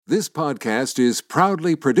This podcast is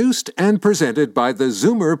proudly produced and presented by the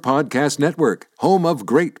Zoomer Podcast Network, home of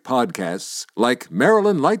great podcasts like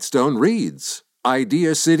Marilyn Lightstone Reads,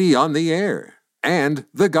 Idea City on the Air, and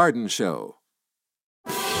The Garden Show.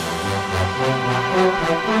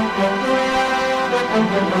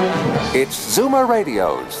 It's Zoomer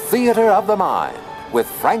Radio's Theater of the Mind with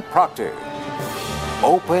Frank Proctor.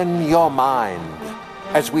 Open your mind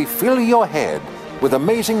as we fill your head with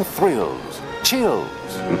amazing thrills, chills,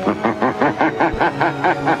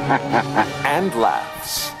 and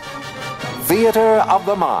laughs. Theater of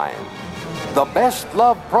the Mind. The best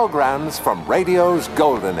love programs from radio's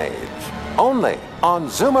golden age. Only on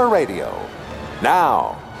Zoomer Radio.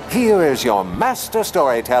 Now, here is your master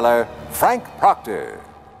storyteller, Frank Proctor.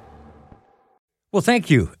 Well, thank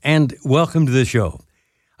you, and welcome to the show.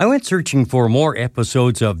 I went searching for more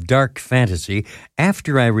episodes of Dark Fantasy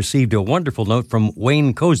after I received a wonderful note from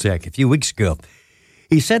Wayne Kozak a few weeks ago.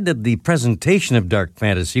 He said that the presentation of Dark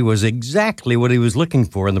Fantasy was exactly what he was looking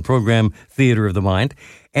for in the program Theater of the Mind,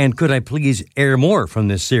 and could I please air more from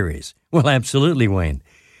this series? Well, absolutely, Wayne.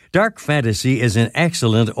 Dark Fantasy is an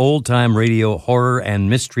excellent old-time radio horror and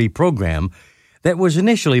mystery program that was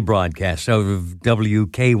initially broadcast out of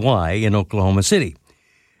WKY in Oklahoma City.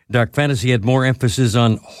 Dark Fantasy had more emphasis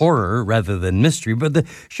on horror rather than mystery, but the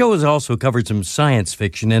show has also covered some science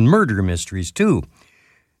fiction and murder mysteries, too.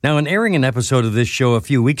 Now, in airing an episode of this show a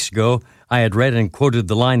few weeks ago, I had read and quoted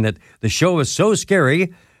the line that the show was so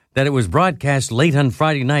scary that it was broadcast late on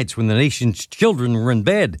Friday nights when the nation's children were in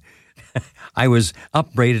bed. I was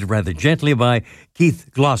upbraided rather gently by Keith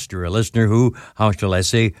Gloucester, a listener who, how shall I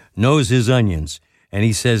say, knows his onions, and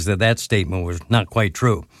he says that that statement was not quite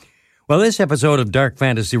true. Well, this episode of Dark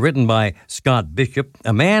Fantasy, written by Scott Bishop,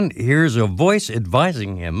 a man hears a voice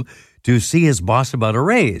advising him to see his boss about a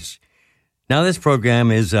raise. Now, this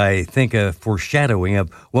program is, I think, a foreshadowing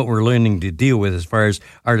of what we're learning to deal with as far as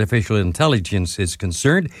artificial intelligence is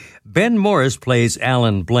concerned. Ben Morris plays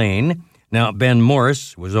Alan Blaine. Now, Ben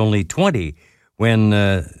Morris was only 20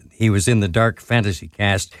 when he was in the Dark Fantasy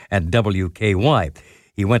cast at WKY.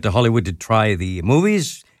 He went to Hollywood to try the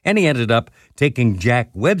movies, and he ended up taking Jack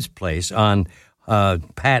Webb's place on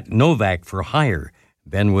Pat Novak for Hire.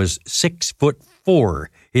 Ben was 6'4".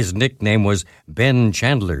 His nickname was Ben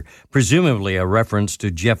Chandler, presumably a reference to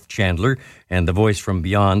Jeff Chandler, and the voice from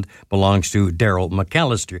Beyond belongs to Daryl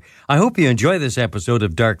McAllister. I hope you enjoy this episode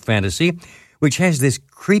of Dark Fantasy, which has this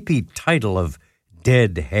creepy title of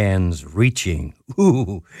Dead Hands Reaching.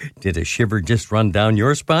 Ooh, did a shiver just run down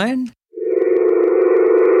your spine?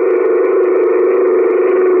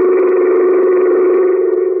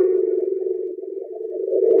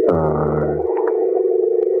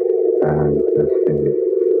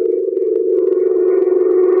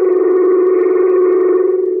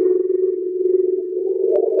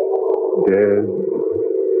 Dead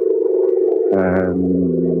and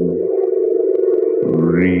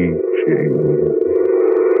reaching.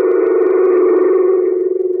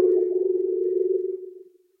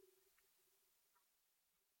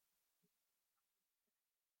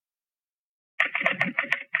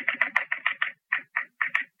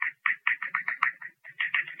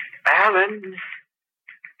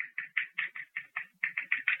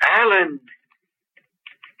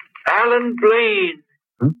 Alan Blaine.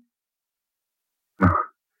 I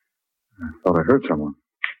thought I heard someone.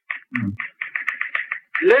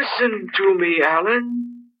 Listen to me,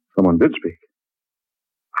 Alan. Someone did speak.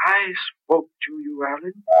 I spoke to you,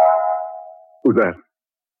 Alan. Who's that?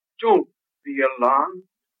 Don't be alarmed.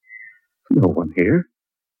 No one here.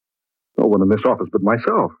 No one in this office but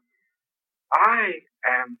myself. I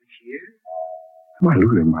am here. Am I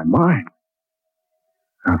losing my mind?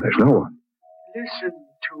 Now, there's no one. Listen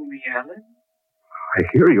to me, Alan. I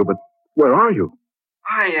hear you, but where are you?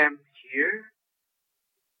 I am here,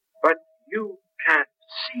 but you can't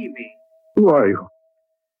see me. Who are you?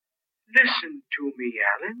 Listen to me,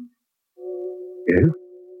 Alan. Yes?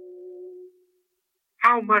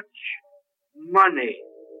 How much money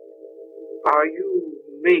are you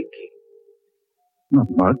making? Not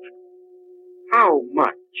much. How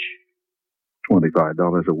much?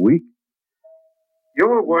 $25 a week.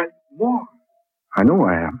 You're worth more. I know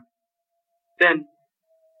I am. Then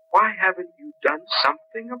why haven't you done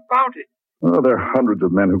something about it? Well, there are hundreds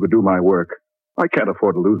of men who could do my work. I can't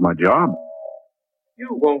afford to lose my job. You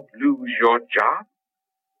won't lose your job,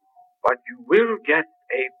 but you will get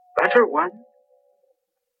a better one.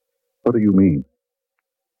 What do you mean?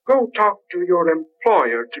 Go talk to your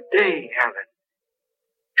employer today, Alan.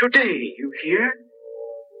 Today, you hear?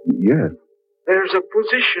 Yes. There's a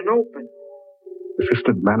position open.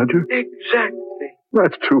 Assistant manager? Exactly.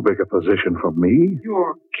 That's too big a position for me.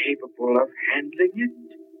 You're capable of handling it.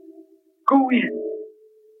 Go in.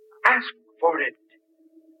 Ask for it.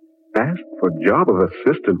 Ask for job of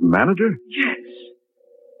assistant manager? Yes.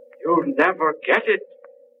 You'll never get it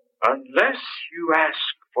unless you ask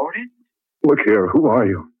for it. Look here, who are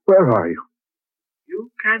you? Where are you?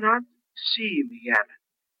 You cannot see me, Alan,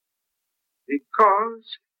 because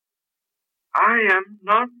I am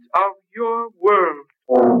not of your world.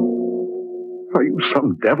 Are you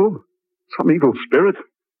some devil? Some evil spirit?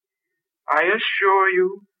 I assure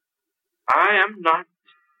you, I am not.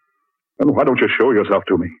 Then why don't you show yourself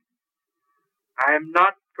to me? I am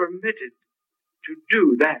not permitted to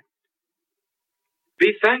do that.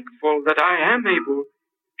 Be thankful that I am able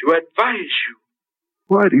to advise you.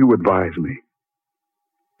 Why do you advise me?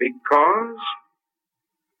 Because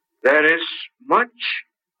there is much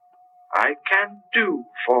I can do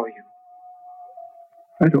for you.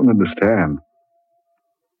 I don't understand.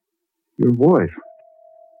 Your voice.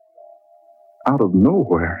 Out of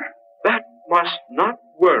nowhere. That must not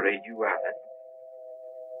worry you, Alan.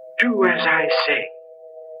 Do as I say.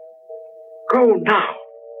 Go now.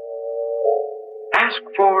 Ask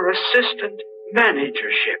for assistant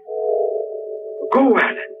managership. Go,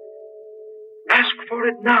 Alan. Ask for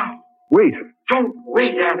it now. Wait. Don't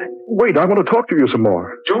wait, Alan. Wait, I want to talk to you some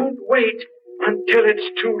more. Don't wait until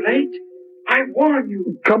it's too late. I warn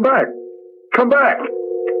you. Come back. Come back.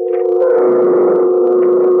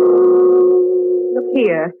 Look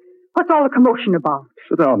here. What's all the commotion about?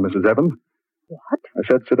 Sit down, Mrs. Evans. What? I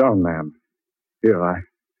said sit down, ma'am. Here, I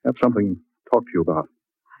have something to talk to you about.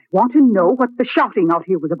 I want to know what the shouting out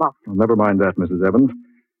here was about. Well, never mind that, Mrs. Evans.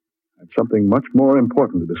 I have something much more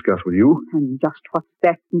important to discuss with you. And just what's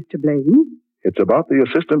that, Mr. Blaine? It's about the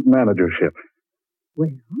assistant managership. Well,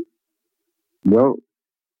 Well,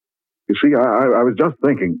 you see, I was just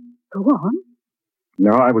thinking. go on.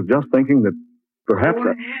 No, I was just thinking that perhaps... Go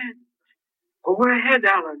ahead. Go ahead,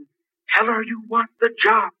 Alan. Tell her you want the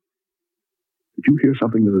job. Did you hear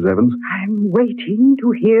something, Mrs. Evans? I'm waiting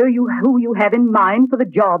to hear who you have in mind for the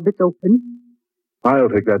job that's open. I'll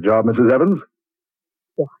take that job, Mrs. Evans.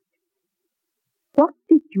 What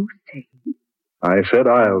did you say? I said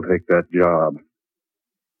I'll take that job.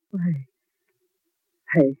 Why,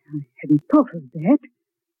 I hadn't thought of that.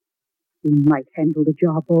 You might handle the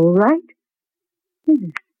job all right.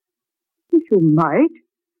 Yes, you might.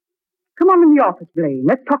 Come on in the office, Blaine.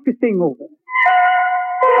 Let's talk this thing over.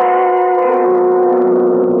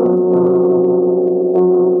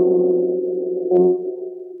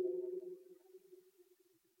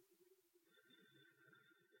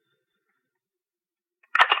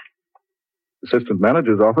 Assistant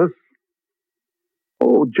manager's office.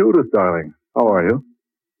 Oh, Judith, darling. How are you?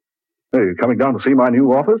 Hey, you coming down to see my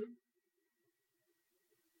new office?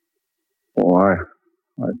 Oh, I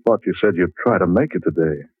thought you said you'd try to make it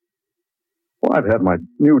today. Well, I've had my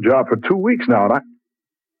new job for 2 weeks now, and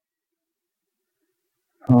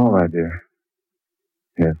All right, dear.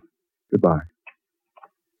 Yes. Goodbye.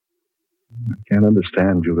 I can't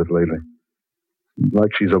understand Judith lately. Seems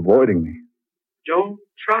like she's avoiding me. Don't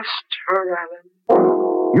trust her,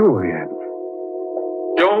 Alan. You again.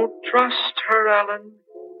 Don't trust her, Alan.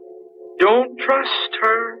 Don't trust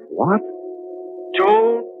her. What?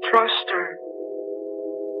 Don't trust her.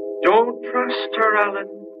 Don't trust her, Alan.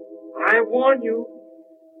 I warn you,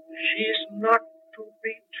 she's not to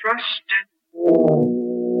be trusted.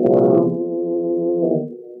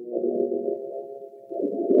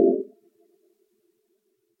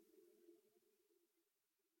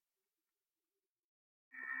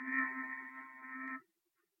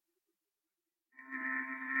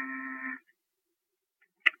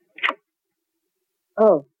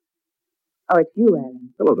 Oh, it's you, Alan.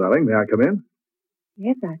 Hello, darling. May I come in?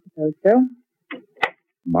 Yes, I suppose so.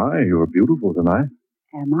 My, you're beautiful tonight.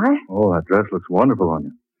 Am I? Oh, that dress looks wonderful on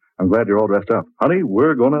you. I'm glad you're all dressed up. Honey,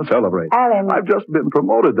 we're going to celebrate. Alan. I've just been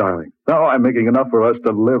promoted, darling. Now I'm making enough for us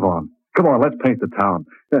to live on. Come on, let's paint the town.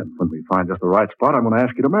 Then, when we find just the right spot, I'm going to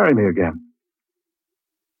ask you to marry me again.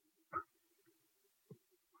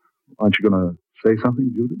 Aren't you going to say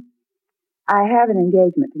something, Judith? I have an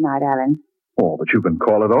engagement tonight, Alan. Oh, but you can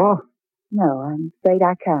call it off. No, I'm afraid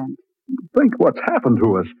I can't. Think what's happened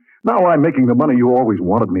to us. Now I'm making the money you always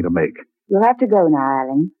wanted me to make. You'll have to go now,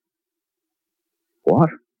 Alan. What?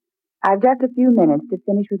 I've just a few minutes to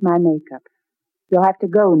finish with my makeup. You'll have to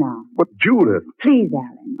go now. But Judith... Please,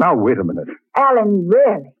 Alan. Now, wait a minute. Alan,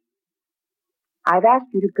 really? I've asked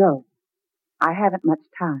you to go. I haven't much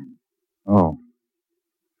time. Oh.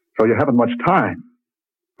 So you haven't much time.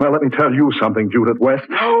 Well, let me tell you something, Judith West.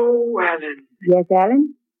 No, Alan. Yes,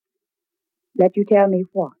 Alan? Let you tell me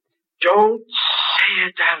what? Don't say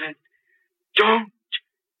it, Alan. Don't.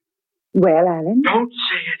 Well, Alan? Don't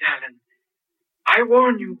say it, Alan. I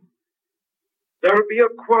warn you. There'll be a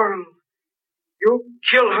quarrel. You'll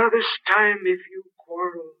kill her this time if you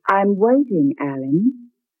quarrel. I'm waiting, Alan.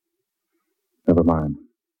 Never mind.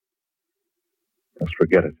 Just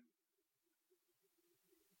forget it.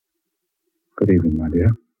 Good evening, my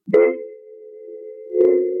dear.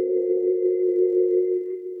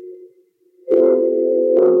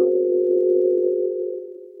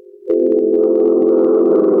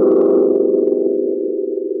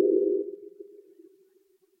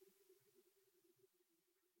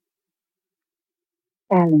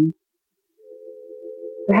 Alan,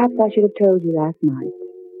 perhaps I should have told you last night.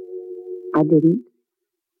 I didn't,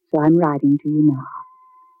 so I'm writing to you now.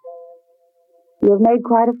 You have made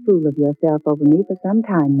quite a fool of yourself over me for some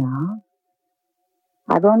time now.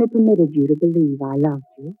 I've only permitted you to believe I loved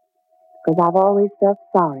you because I've always felt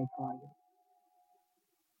sorry for you.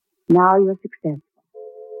 Now you're successful,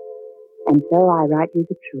 and so I write you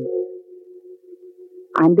the truth.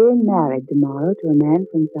 I'm being married tomorrow to a man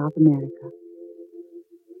from South America.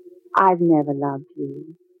 I've never loved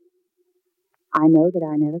you. I know that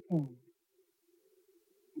I never can.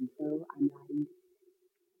 And so I'm writing.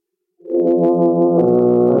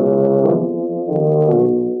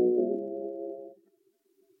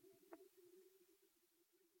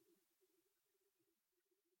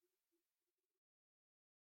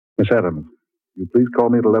 Miss Adams, you please call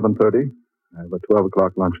me at 11:30. I have a 12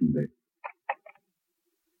 o'clock luncheon date.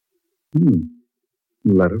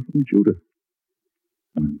 Letter from Judith.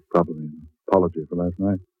 Probably an apology for last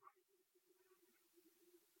night.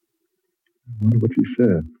 I wonder what she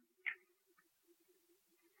said.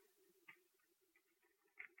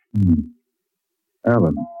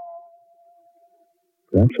 Alan,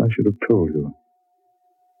 perhaps I should have told you.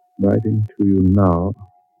 Writing to you now.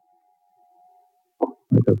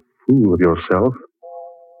 Make a fool of yourself.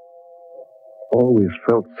 Always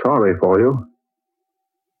felt sorry for you.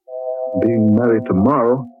 Being married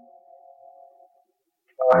tomorrow.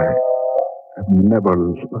 I have never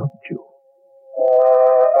loved you.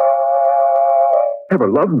 Never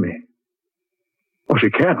loved me? Oh, she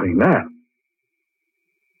can't mean that.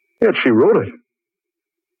 Yes, she wrote it.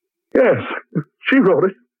 Yes, she wrote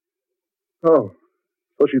it. Oh,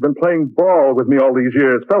 so she's been playing ball with me all these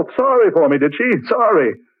years. Felt sorry for me, did she?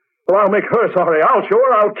 Sorry. Well, I'll make her sorry. I'll show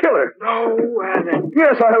her. I'll kill her. No, Alan.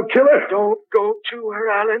 Yes, I'll kill her. Don't go to her,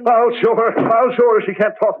 Alan. I'll show her. I'll show her she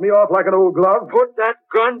can't toss me off like an old glove. Put that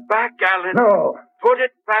gun back, Alan. No. Put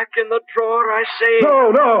it back in the drawer, I say.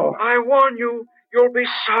 No. I warn you, you'll be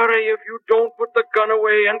sorry if you don't put the gun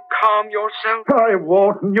away and calm yourself. I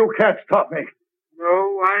won't, and you can't stop me.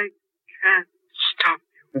 No, I can't stop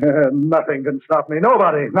you. Nothing can stop me.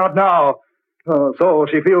 Nobody. Not now. So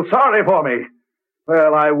she feels sorry for me.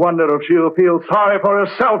 Well, I wonder if she'll feel sorry for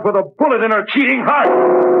herself with a bullet in her cheating heart.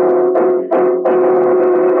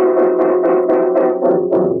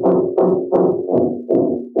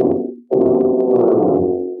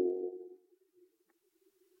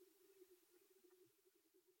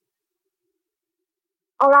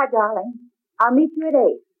 All right, darling. I'll meet you at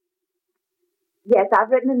 8. Yes,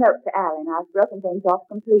 I've written a note to Alan. I've broken things off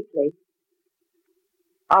completely.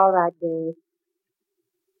 All right, dear.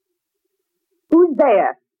 Who's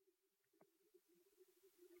there?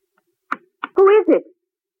 Who is it?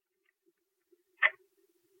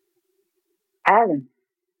 Alan.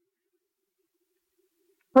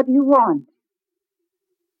 What do you want?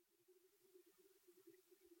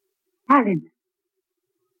 Alan.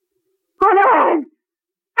 Oh, no, Alan!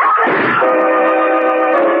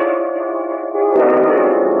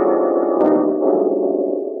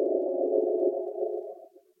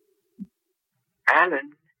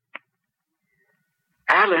 Alan.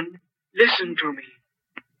 Alan, listen to me.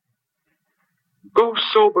 Go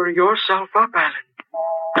sober yourself up, Alan.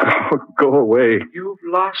 Oh, go away. You've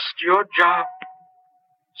lost your job.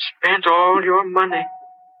 Spent all your money.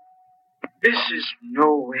 This is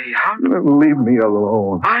no way out. Leave me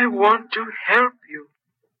alone. I want to help you.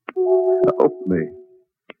 Help me.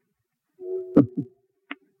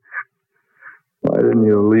 Why didn't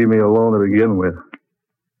you leave me alone to begin with?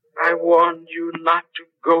 I warned you not to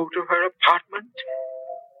go to her apartment.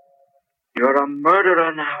 You're a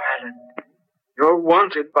murderer now, Alan. You're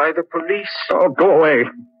wanted by the police. Oh, go away.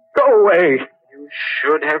 Go away. You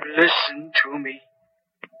should have listened to me.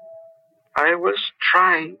 I was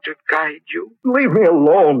trying to guide you. Leave me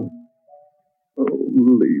alone. Oh,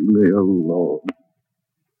 leave me alone.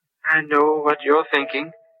 I know what you're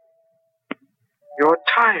thinking. You're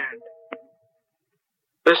tired.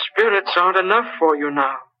 The spirits aren't enough for you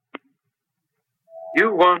now.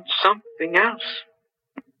 You want something else.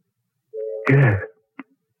 Yes.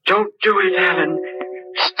 Don't do it, Alan.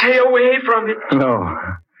 Stay away from it. No.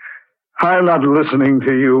 I'm not listening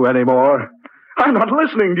to you anymore. I'm not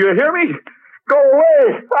listening. Do you hear me? Go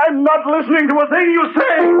away. I'm not listening to a thing you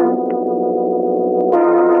say.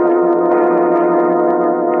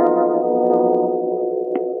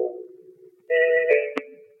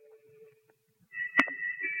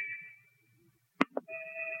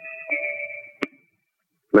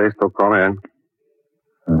 Please to come in.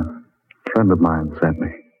 A friend of mine sent me.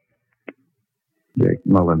 Jake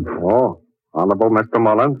Mullins. Oh, Honorable Mr.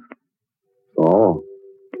 Mullins. So,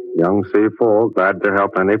 young C4, glad to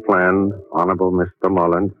help any friend. Honorable Mr.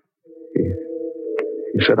 Mullins.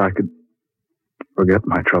 He said I could forget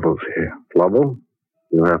my troubles here. Trouble?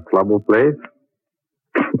 You have trouble, please?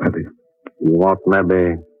 Maybe. You want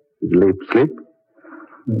maybe sleep?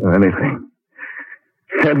 Anything.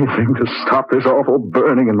 Anything to stop this awful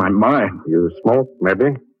burning in my mind. You smoke,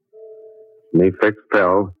 maybe? Me fix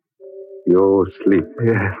pill. You sleep.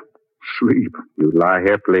 Yes, sleep. You lie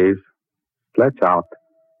here, please. Stretch out.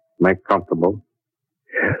 Make comfortable.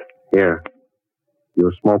 Yes. Here.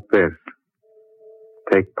 You smoke this.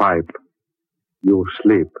 Take pipe. You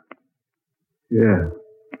sleep. Yes.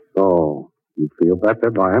 So, you feel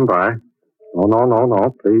better by and by.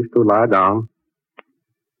 No. Please to lie down.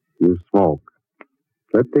 You smoke.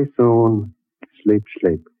 Pretty soon, sleep.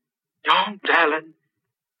 Don't, Alan.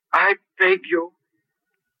 I beg you.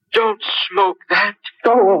 Don't smoke that.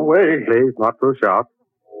 Go away. Please, not to shout.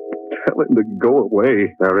 Tell him to go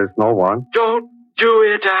away. There is no one. Don't do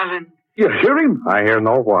it, Alan. You hear him? I hear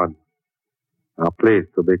no one. Now, please,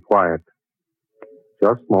 to be quiet.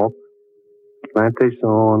 Just smoke. Plenty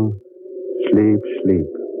soon, sleep.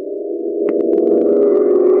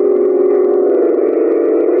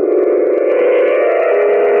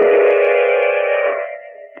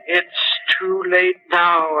 It's too late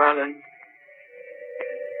now, Alan.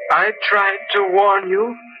 I tried to warn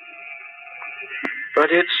you,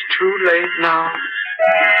 but it's too late now.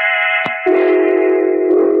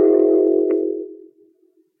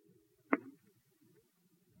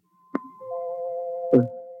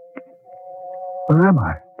 Where am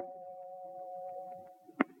I?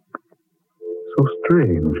 So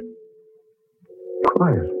strange.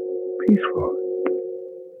 Quiet. Peaceful.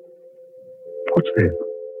 What's this?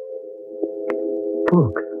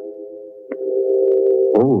 Book.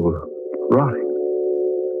 Old. Rotting.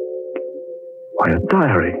 Why, a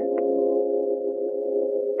diary.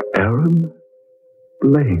 Aaron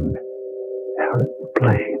Blaine. Aaron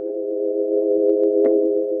Blaine.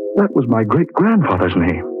 That was my great-grandfather's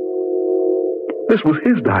name. This was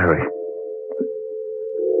his diary.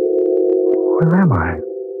 Where am I?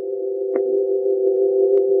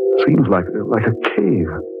 Seems like a cave.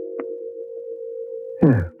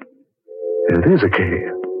 Yeah. It is a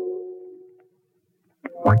cave.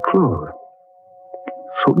 My clothes.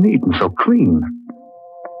 So neat and so clean.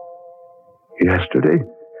 Yesterday,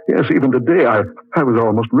 yes, even today, I was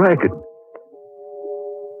almost ragged.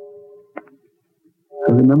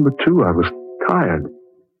 I remember, too, I was tired.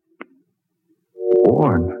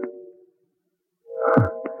 Worn.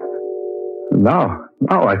 Now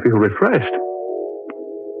I feel refreshed.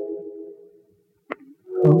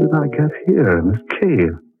 How did I get here in this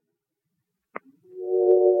cave?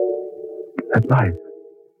 That light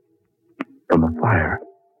from a fire.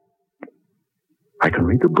 I can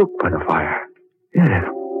read the book by the fire. Yes.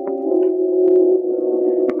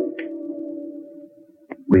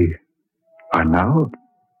 We are now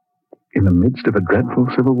in the midst of a dreadful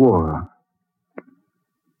civil war.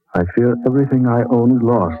 I fear everything I own is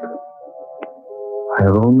lost. I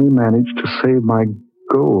have only managed to save my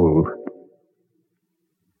gold.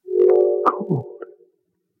 Gold.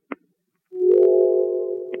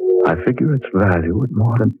 I figure its value at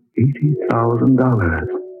more than $80,000.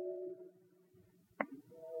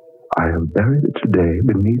 I have buried it today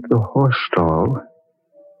beneath the horse stall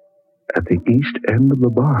at the east end of the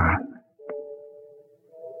barn.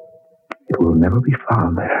 It will never be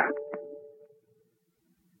found there.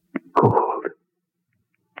 Gold.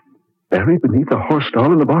 Buried beneath the horse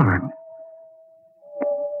stall in the barn.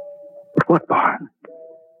 But what barn?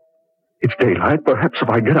 It's daylight. Perhaps if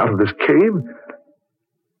I get out of this cave.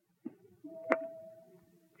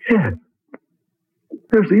 Yes.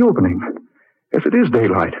 There's the opening. Yes, it is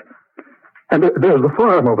daylight. And there's the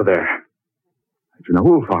farm over there. It's an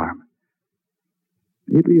old farm.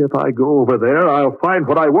 Maybe if I go over there, I'll find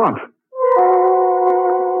what I want.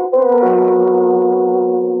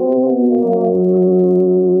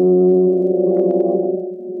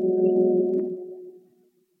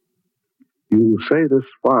 You say this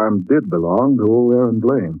farm did belong to old Aaron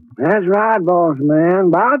Blaine. That's right, boss man.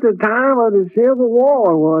 About the time of the Civil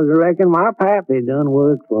War was, I reckon my pappy done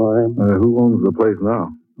worked for him. Who owns the place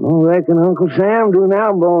now? I reckon Uncle Sam do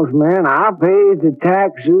now, boss man. I pays the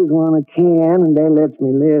taxes when I can, and they lets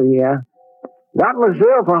me live here. Got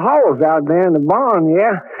myself a horse out there in the barn,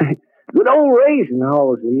 yeah. Good old racing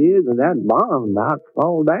horse he is, and that barn about to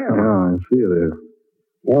fall down. Yeah, I see it is.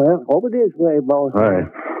 Yeah, well, over this way, boss. All right.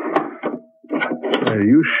 Are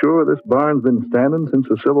you sure this barn's been standing since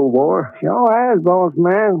the Civil War? Sure has, boss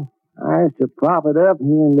man. I used to prop it up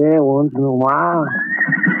here and there once in a while.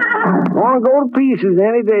 Want to go to pieces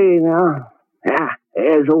any day now. Ah,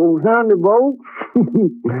 there's old Thunderbolt.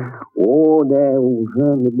 Oh, that old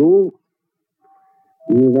Thunderbolt.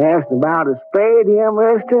 You've asked about a spade here,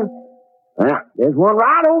 mister? Well, there's one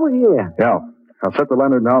right over here. Yeah. I'll set the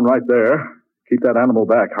lantern down right there. Keep that animal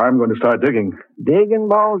back. I'm going to start digging. Digging,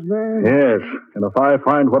 boss man? Yes. And if I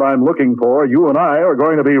find what I'm looking for, you and I are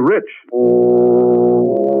going to be rich.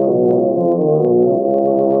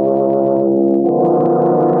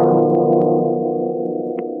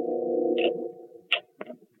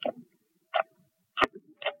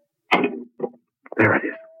 There it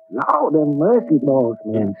is. Lord have mercy, boss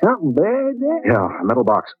man. Something buried there? Yeah, a metal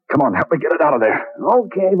box. Come on, help me get it out of there.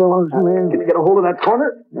 Okay, boss man. Can you get a hold of that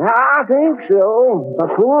corner? I think so. The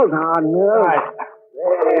pull's hard enough. Right.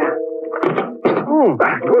 There.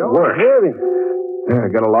 Good work. Heavy. Yeah,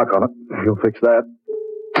 got a lock on it. You'll fix that.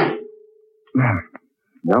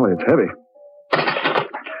 Golly, it's heavy.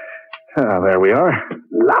 There we are.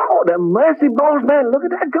 Lord have mercy, boss man. Look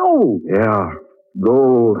at that gold. Yeah,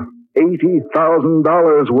 gold.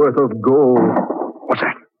 $80,000 worth of gold. What's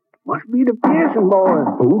that? Must be the Pearson boys.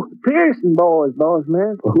 Who? The Pearson boys, boss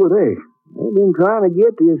man. Who are they? They've been trying to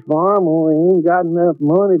get this farm, only ain't got enough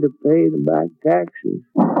money to pay the back taxes.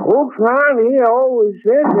 Folks around here always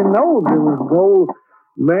said they know there was gold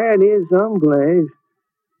buried here someplace.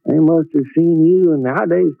 They must have seen you, and now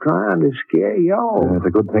they're trying to scare y'all. It's a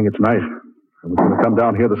good thing it's night. I was going to come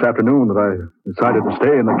down here this afternoon, but I decided to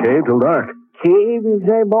stay in the cave till dark. Cave, you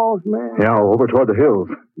say, boss man? Yeah, over toward the hills.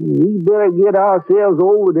 We better get ourselves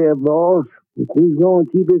over there, boss, if we's going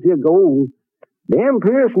to keep this here gold. Them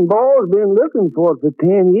Pearson boys been looking for it for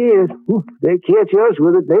 10 years. If they catch us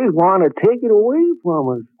with it, they want to take it away from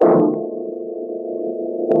us.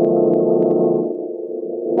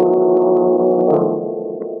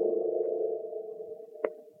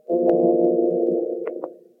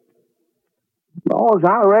 Boss,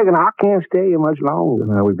 I reckon I can't stay here much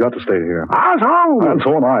longer. We've got to stay here. I was hungry. And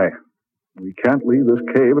so am I. We can't leave this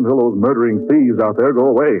cave until those murdering thieves out there go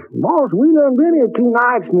away. Boss, we done been here 2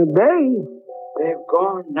 nights and a day. They've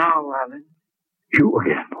gone now, Alan. You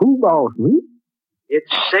again? Who, boss, me? It's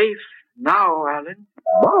safe now, Alan.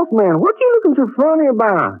 Boss man, what you looking so funny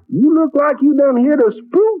about? You look like you done heard a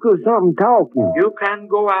spook or something talking. You can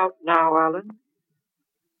go out now, Alan.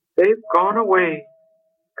 They've gone away.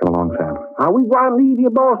 Come along, Sam. Are we going to leave you,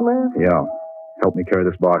 boss man? Yeah. Help me carry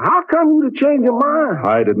this box. How come you to change your mind?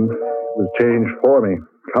 I didn't. It was changed for me.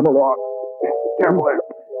 Come along. Careful there.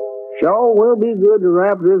 Sure will be good to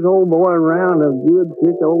wrap this old boy around a good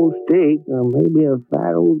thick old steak or maybe a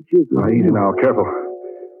fat old chicken. Easy now. Careful.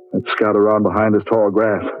 Let's scout around behind this tall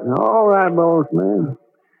grass. All right, boss man.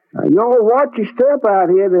 Now, you all watch your step out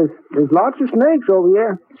here. There's lots of snakes over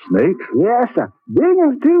here. Snakes? Yes, sir. Big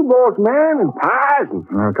ones too, boss man, and pies and...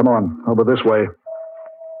 Come on. Over this way.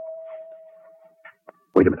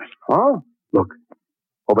 Wait a minute. Huh? Look.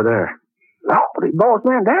 Over there. Lordy, boss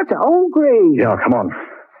man, that's an old grave. Yeah, come on.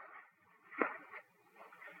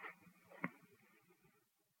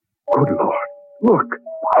 Good Lord. Look.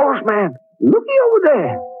 Boss man, looky over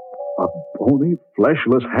there. A bony,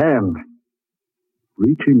 fleshless hand.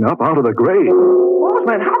 Reaching up out of the grave. Boss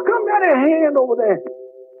man, how come that a hand over there?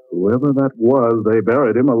 Whoever that was, they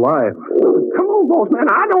buried him alive. Come on, boss man.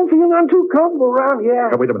 I don't feel none too comfortable around here.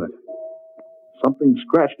 Now, wait a minute. Something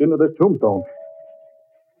scratched into this tombstone.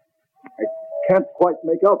 I can't quite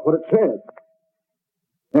make out what it says.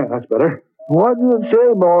 Yeah, that's better. What does it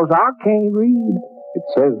say, boss? I can't read. It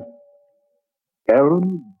says,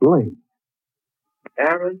 Aaron Blaine.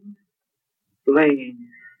 Aaron Blaine.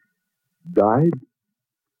 Died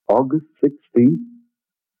August 16th,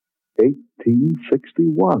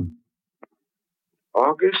 1861.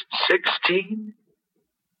 August 16,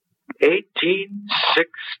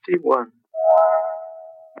 1861.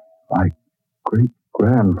 My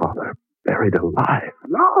great-grandfather buried alive.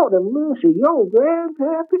 Lord of mercy, your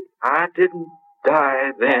grandpappy? I didn't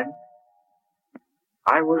die then.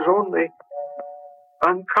 I was only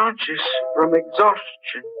unconscious from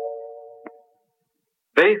exhaustion.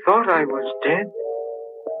 They thought I was dead,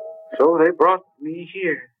 so they brought me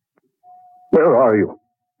here. Where are you?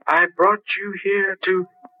 I brought you here to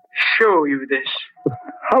show you this.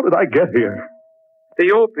 How did I get here?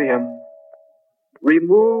 The opium.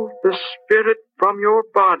 Remove the spirit from your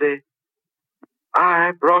body.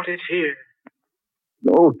 I brought it here.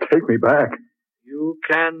 No, take me back. You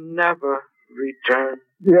can never return.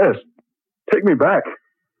 Yes, take me back.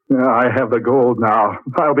 I have the gold now.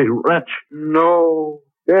 I'll be rich. No.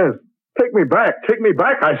 Yes, take me back. Take me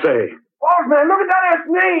back, I say. Bossman, look at that ass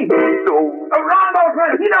knee. No. Run,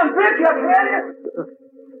 Bossman. He done bit you, tell you.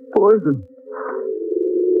 Poison.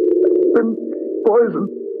 Been poisoned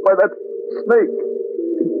by that snake.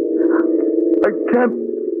 I can't.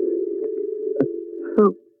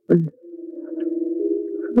 Help me.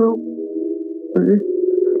 Help me.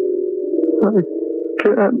 I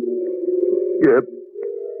can't get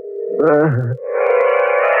back.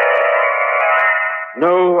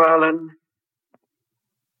 No, Alan.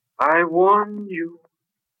 I warn you.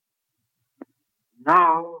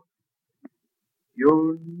 Now,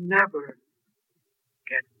 you'll never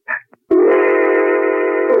get back.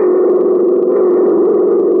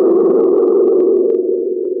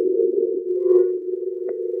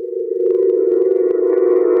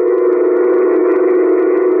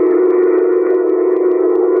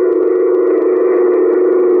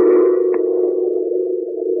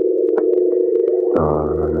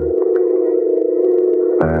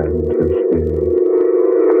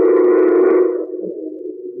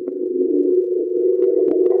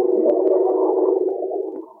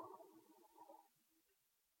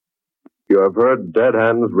 You have heard Dead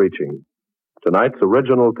Hands Reaching, tonight's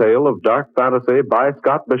original tale of dark fantasy by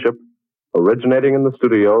Scott Bishop, originating in the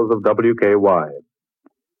studios of WKY.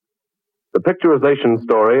 The picturization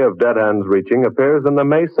story of Dead Hands Reaching appears in the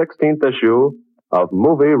May 16th issue of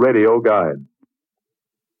Movie Radio Guide.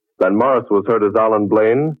 Ben Morris was heard as Alan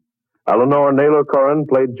Blaine, Eleanor Naylor Corrin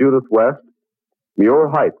played Judith West, Muir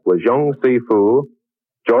Height was young Sifu,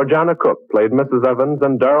 Georgiana Cook played Mrs. Evans,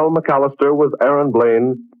 and Darrell McAllister was Aaron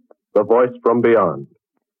Blaine, the voice from beyond.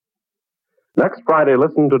 Next Friday,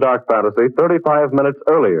 listen to Dark Fantasy 35 minutes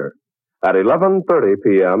earlier at 11:30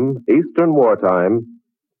 p.m. Eastern Wartime,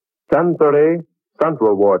 10:30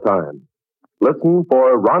 Central Wartime. Listen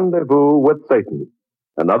for Rendezvous with Satan,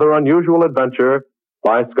 another unusual adventure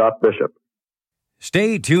by Scott Bishop.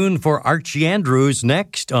 Stay tuned for Archie Andrews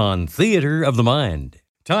next on Theater of the Mind.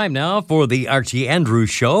 Time now for the Archie Andrews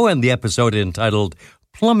Show and the episode entitled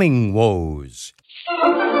Plumbing Woes.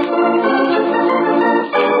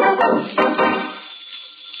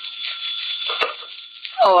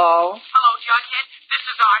 Hello? Hello, Jughead. This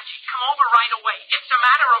is Archie. Come over right away. It's a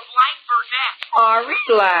matter of life or death.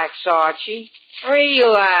 Relax, Archie.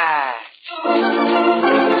 Relax.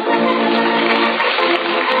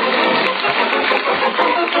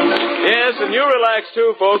 Yes, and you relax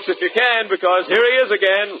too, folks, if you can, because here he is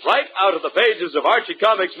again, right out of the pages of Archie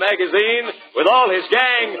Comics magazine, with all his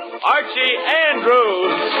gang, Archie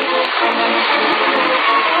Andrews.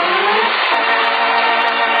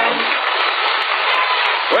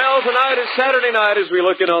 Well, tonight is Saturday night as we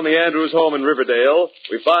look in on the Andrews home in Riverdale.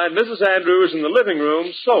 We find Mrs. Andrews in the living room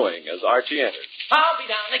sewing as Archie enters. I'll be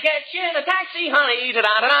down to get you in a taxi, honey.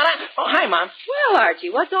 Da-da-da-da. Oh, hi, Mom. Well,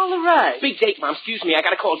 Archie, what's all the rush? Big date, Mom. Excuse me. I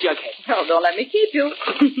got to call Jughead. Oh, don't let me keep you.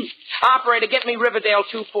 Operator, get me Riverdale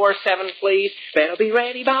 247, please. Better be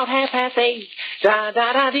ready about 8:30.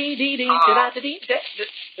 Da-da-da-dee-dee-dee. Da-da-da-dee.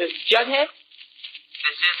 Jughead?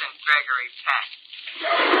 This isn't Gregory Peck.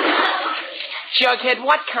 Jughead,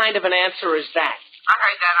 what kind of an answer is that? I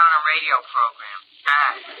heard that on a radio program.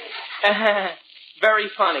 Very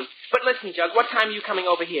funny. But listen, Jug, what time are you coming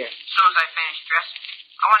over here? As soon as I finish dressing,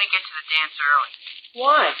 I want to get to the dance early.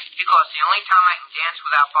 Why? Because the only time I can dance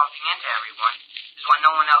without bumping into everyone is when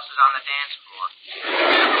no one else is on the dance floor.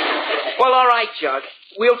 Well, all right, Jug.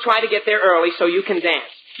 We'll try to get there early so you can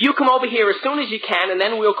dance. You come over here as soon as you can, and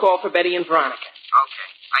then we'll call for Betty and Veronica. Okay.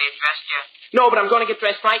 Are you dressed yet? No, but I'm going to get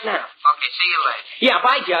dressed right now. Okay, see you later. Yeah,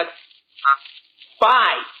 bye, Jug. Huh?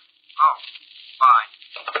 Bye. Oh, bye.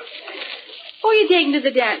 Who are you taking to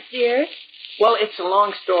the dance, dear? Well, it's a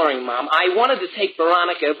long story, Mom. I wanted to take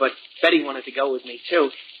Veronica, but Betty wanted to go with me,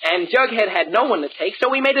 too. And Jughead had no one to take, so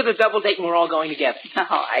we made it a double date and we're all going together. Oh,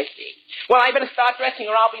 I see. Well, I better start dressing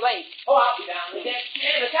or I'll be late. Oh, I'll be down to get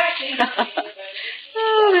in the taxi.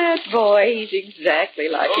 Oh, that boy, he's exactly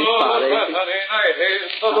like his father. Saturday night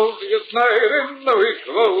is the loneliest night in the week.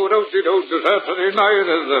 Oh, Saturday night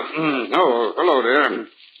is oh, hello there.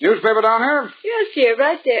 Newspaper down here? Yes, dear,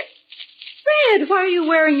 right there. Fred, why are you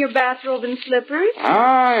wearing your bathrobe and slippers?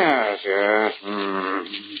 Ah, yes.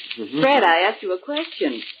 Fred, I asked you a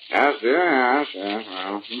question. Yes, dear, yes,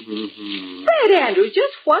 well. Fred Andrews,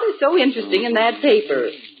 just what is so interesting in that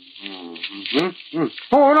paper?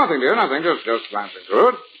 Oh, nothing, dear, nothing. Just glancing through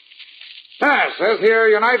it. Yes, says here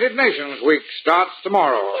United Nations Week starts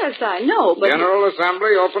tomorrow. Yes, I know, but... General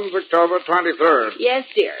Assembly opens October 23rd. Yes,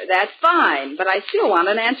 dear, that's fine, but I still want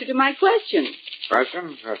an answer to my question.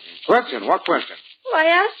 Question? Question? What question? Well, I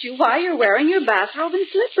asked you why you're wearing your bathrobe and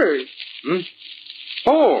slippers.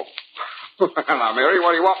 Oh. Well, now, Mary,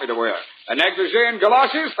 what do you want me to wear? A negligee and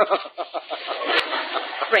galoshes?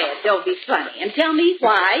 Fred, don't be funny, and tell me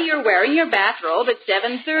why you're wearing your bathrobe at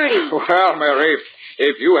 7:30. Well, Mary,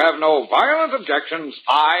 if you have no violent objections,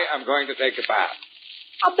 I am going to take a bath.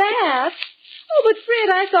 A bath? Oh, but Fred,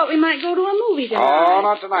 I thought we might go to a movie tonight. Oh,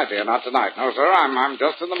 not tonight, dear, not tonight. No, sir, I'm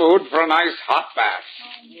just in the mood for a nice hot bath.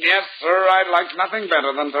 Yes, sir, I'd like nothing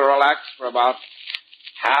better than to relax for about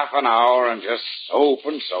half an hour and just soap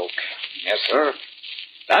and soak. Yes, sir.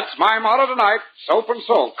 That's my motto tonight, soap and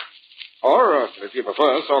soak. Or, if you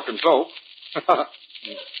prefer, soak and soap. I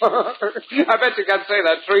bet you can say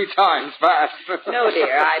that 3 times fast. No,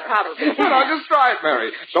 dear, I probably can't. No, just try it,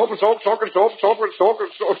 Mary. Soap and soap, soak and soap, soap and soak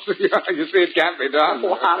and soap. You see, it can't be done.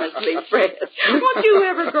 Oh, honestly, Fred, won't you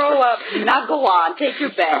ever grow up? Now, go on, take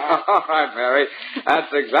your bath. All right, Mary.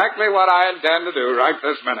 That's exactly what I intend to do right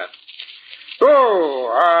this minute. Oh,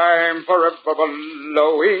 I'm forever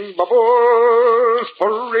blowing bubbles,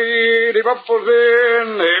 pretty bubbles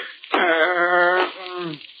in the air.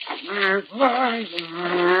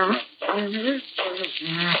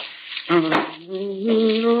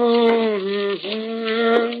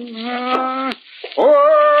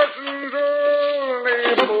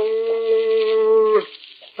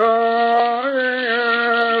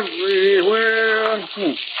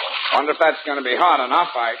 Wonder if that's going to be hot enough.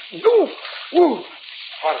 Ooh,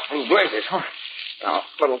 hot as blue blazes. Now, a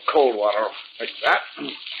little cold water will fix that.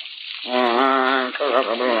 I'm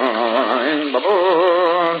forever blowing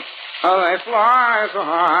bubbles. They fly so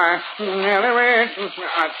high. Nearly reach.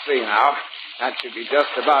 Let's see now. That should be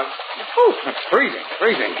just about... Ooh, it's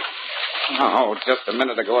freezing. Oh, just a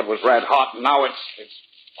minute ago it was red hot, and now it's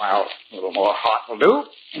well, a little more hot will do.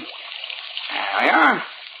 There we are.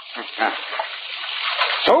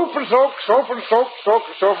 Soap and soak, soap and soak, soap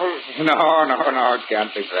and soap. No, it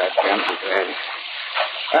can't be Fred,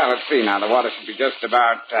 Well, let's see now. The water should be just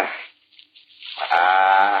about...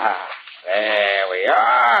 there we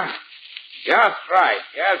are. Just right.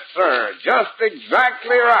 Yes, sir. Just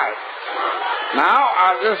exactly right. Now,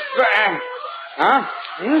 I'll just... Huh?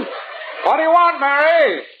 What do you want,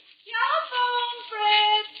 Mary? Telephone,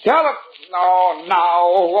 Fred. No.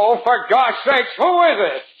 Oh, for gosh sakes, who is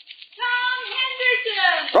it? Tom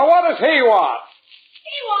Henderson. Well, what does he want?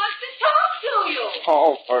 He wants to talk to you.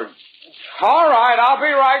 Oh, all right, I'll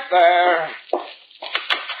be right there.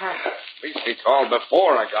 At least he called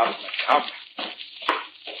before I got in the tub.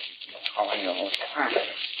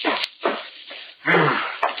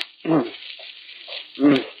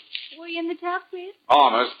 Were you in the tub, Fred?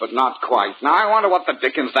 Honest, but not quite. Now, I wonder what the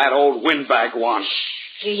dickens that old windbag wants.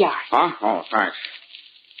 Here you are. Huh? Oh, thanks.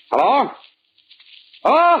 Hello?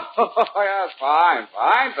 Oh, yes, fine,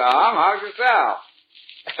 Tom. How's yourself?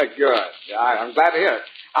 Good. I'm glad to hear it.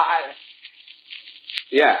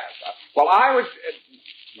 Yes. Well, I was...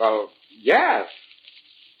 yes.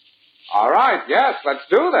 All right, yes, let's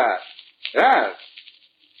do that. Yes.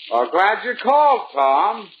 Well, glad you called,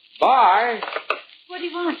 Tom. Bye. What do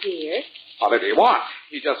you want, dear? What did he want?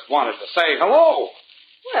 He just wanted to say hello.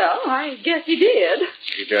 Well, I guess he did.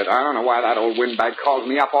 He did. I don't know why that old windbag calls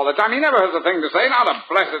me up all the time. He never has a thing to say, not a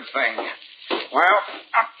blessed thing. Well,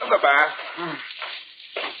 up to the bath.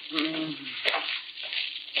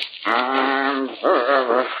 I'm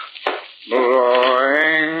forever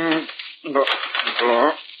blowing.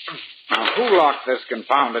 Now, who locked this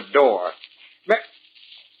confounded door?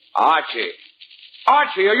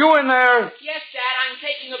 Archie, are you in there? Yes, Dad, I'm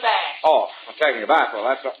taking a bath. Oh, I'm taking a bath. Well,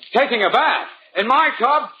 that's... Taking a bath? In my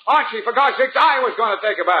tub? Archie, for God's sakes, I was going to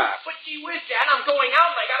take a bath. But gee whiz, Dad, I'm going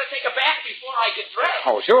out and I got to take a bath before I get dressed.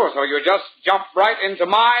 Oh, sure. So you just jumped right into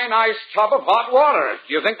my nice tub of hot water.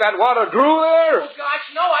 Do you think that water drew there? Oh, gosh,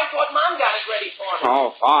 no. I thought Mom got it ready for me.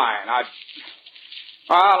 Oh, fine.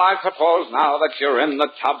 Well, I suppose now that you're in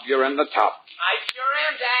the tub, you're in the tub. I sure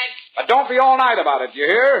am, Dad. But don't be all night about it, you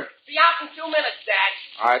hear? Be out in 2 minutes, Dad.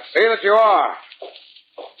 I see that you are.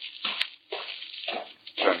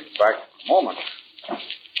 Turning back a moment.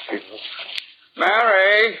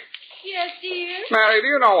 Mary. Yes, dear? Mary, do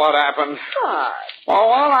you know what happened? What? Well,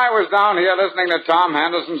 while I was down here listening to Tom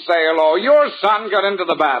Henderson say hello, your son got into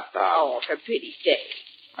the bathtub. Oh, for pity's sake.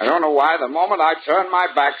 I don't know why the moment I turn my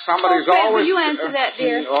back, somebody's Fred, always... will you answer that,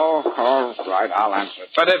 dear? Oh, all right, I'll answer it.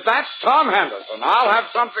 But if that's Tom Henderson, I'll have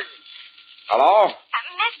something... Hello? Mr.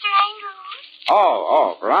 Andrews?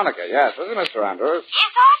 Oh, Veronica, yes. This is Mr. Andrews. Is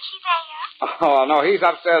Archie there? Oh, no, he's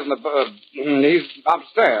upstairs in the... he's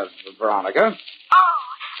upstairs, Veronica. Oh,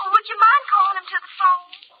 would you mind calling him to the phone?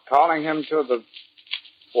 Calling him to the...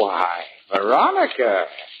 Why, Veronica,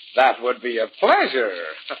 that would be a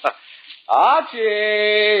pleasure.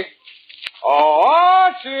 Archie! Oh,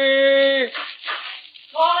 Archie!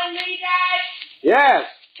 Calling me, Dad? Yes,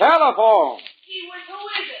 telephone. Who is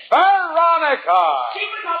it? Veronica!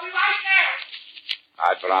 Keepers, I'll be right there. All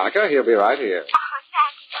right, Veronica, he'll be right here. Oh,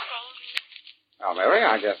 thank you, Andrews. Now, Mary,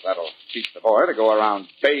 I guess that'll teach the boy to go around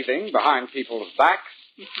bathing behind people's backs.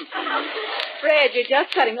 Fred, you're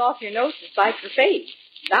just cutting off your nose to spite your face.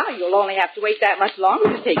 Now you'll only have to wait that much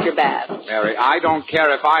longer to take your bath. Mary, I don't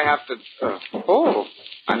care if I have to...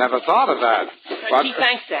 I never thought of that. But... Gee,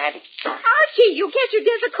 thanks, Dad. Archie, you'll catch your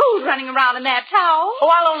death of cold running around in that towel. Oh,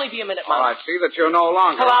 I'll only be a minute, Mom. All right, see that you're no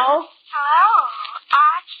longer... Hello? Hello,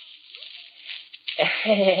 Archie.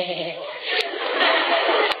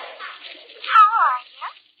 How are you,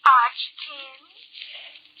 Archie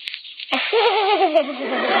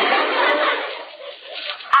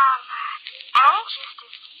anxious to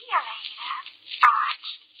see you later,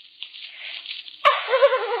 Archie.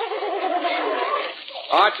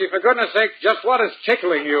 Archie, for goodness sake, just what is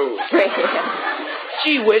tickling you?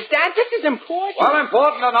 Gee whiz, Dad, this is important. Well,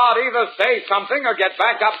 important or not, either say something or get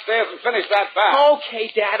back upstairs and finish that bath.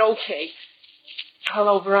 Okay, Dad, okay.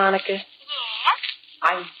 Hello, Veronica. Yes?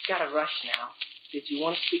 I've got a rush now. Did you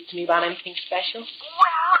want to speak to me about anything special?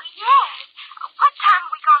 Well, yes. What time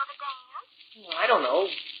are we going to the dance? Well, I don't know.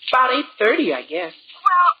 About 8:30, I guess.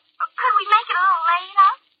 Well, could we make it a little later?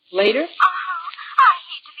 Later? Uh-huh. I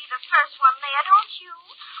hate to be the first one there, don't you?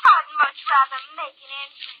 I'd much rather make an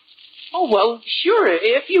entrance. Oh, well, sure,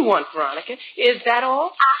 if you want, Veronica. Is that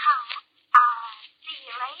all? Uh-huh. See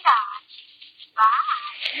you later, Archie.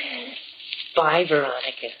 Bye. Bye,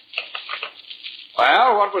 Veronica.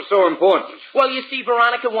 Well, what was so important? Well, you see,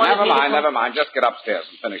 Veronica wanted me to... Never mind. Just get upstairs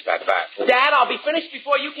and finish that bath. Dad, I'll be finished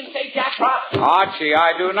before you can say Jack Robinson. Archie,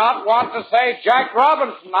 I do not want to say Jack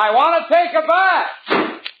Robinson. I want to take a bath.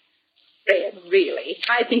 Fred, really,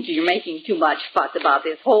 I think you're making too much fuss about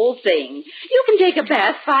this whole thing. You can take a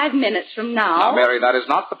bath 5 minutes from now. Now, Mary, that is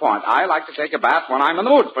not the point. I like to take a bath when I'm in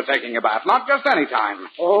the mood for taking a bath, not just any time.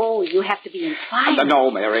 Oh, you have to be inspired.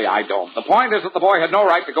 No, Mary, I don't. The point is that the boy had no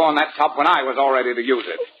right to go in that tub when I was all ready to use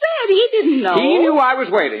it. Fred, he didn't know. He knew I was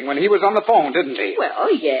waiting when he was on the phone, didn't he?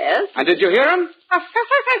 Well, yes. And did you hear him?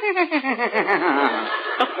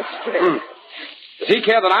 Does he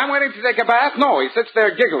care that I'm waiting to take a bath? No, he sits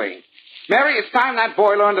there giggling. Mary, it's time that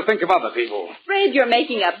boy learned to think of other people. Fred, you're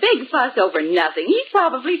making a big fuss over nothing. He's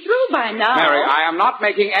probably through by now. Mary, I am not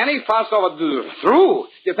making any fuss over... Through?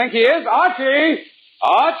 You think he is? Archie!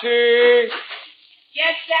 Archie!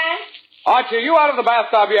 Yes, Dad? Archie, are you out of the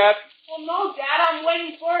bathtub yet? Well, no, Dad. I'm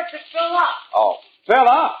waiting for it to fill up. Oh, fill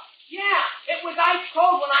up? Yeah, it was ice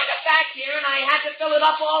cold when I got back here, and I had to fill it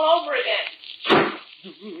up all over again.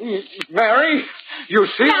 Mary, you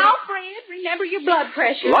see... Now, Fred, remember your blood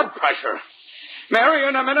pressure. Blood pressure? Mary,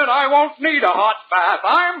 in a minute, I won't need a hot bath.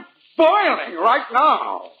 I'm boiling right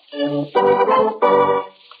now.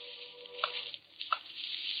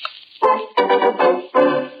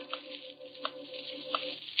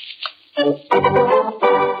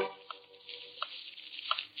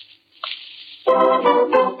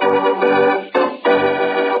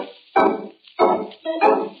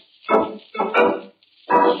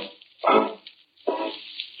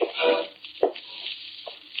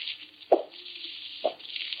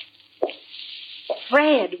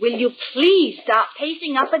 Fred, will you please stop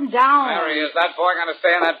pacing up and down? Mary, is that boy going to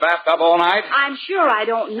stay in that bathtub all night? I'm sure I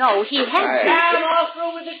don't know. He has Hey. Dad, I'm all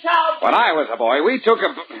through with the towel. When I was a boy, we took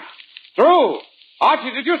a... Through!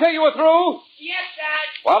 Archie, did you say you were through? Yes, Dad.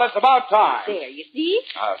 Well, it's about time. There, you see?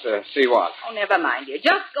 See what? Oh, never mind, dear.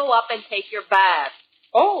 Just go up and take your bath.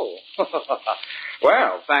 Oh.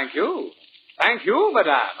 Well, thank you. Thank you,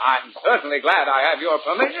 madame. I'm certainly glad I have your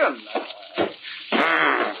permission.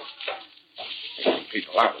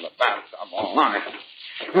 People out of the bathtub all night.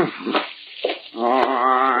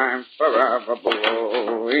 I'm forever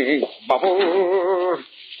blowing bubbles.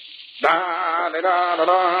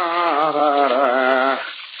 Da-da-da-da-da-da.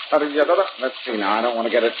 Let's see now. I don't want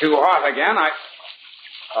to get it too hot again.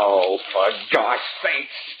 Oh, for gosh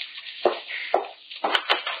sakes.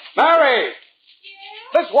 Mary! Yes?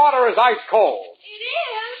 This water is ice cold. It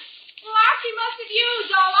is? Well, Archie must have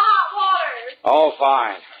used all the hot water. Oh,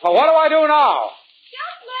 fine. Well, what do I do now?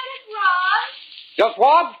 Just Just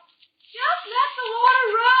what? Just let the water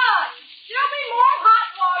run. There'll be more hot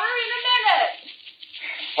water in a minute.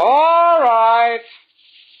 All right.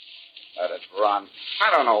 Let it run.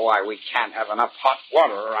 I don't know why we can't have enough hot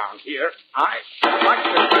water around here. I like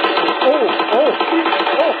to...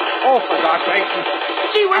 Oh, for God's sake.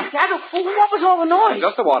 Gee, what's that? What was all the noise?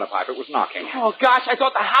 Just the water pipe. It was knocking. Oh, gosh, I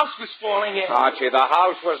thought the house was falling in. Archie, the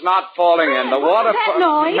house was not falling in. The water... What was that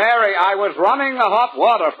noise? Mary, I was running the hot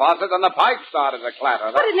water faucet and the pipe started to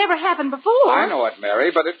clatter. But it never happened before. I know it,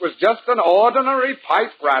 Mary, but it was just an ordinary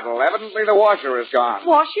pipe rattle. Evidently the washer is gone.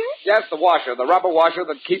 Washer? Yes, the washer. The rubber washer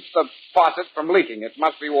that keeps the faucet from leaking. It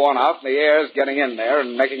must be worn out and the air's getting in there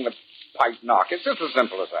and making the pipe knock. It's just as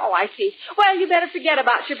simple as that. Oh, I see. Well, you better forget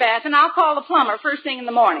about your bath, and I'll call the plumber first thing in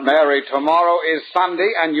the morning. Mary, tomorrow is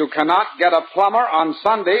Sunday, and you cannot get a plumber on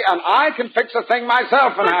Sunday, and I can fix a thing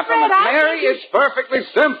myself in half a minute. Mary, it's perfectly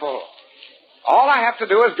simple. All I have to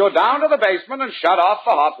do is go down to the basement and shut off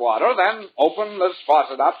the hot water, then open this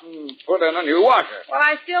faucet up and put in a new washer. Well,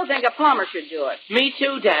 I still think a plumber should do it. Me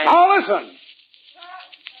too, Dad. Now listen.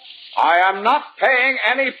 I am not paying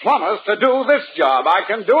any plumbers to do this job. I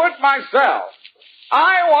can do it myself.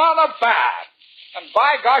 I want a bath. And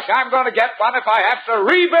by gosh, I'm going to get one if I have to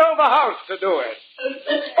rebuild the house to do it.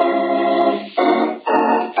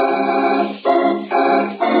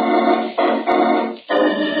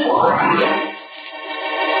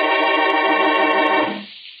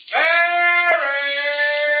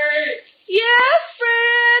 Mary! Yes,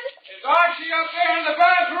 Fred? Is Archie up there in the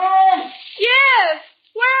bathroom? Yes.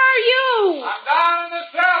 Where are you? I'm down in the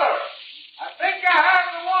cellar. I think I have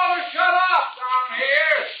the water shut off down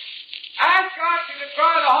here. Ask Archie to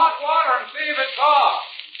try the hot water and see if it's off.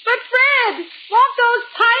 But, Fred, won't those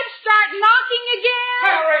pipes start knocking again?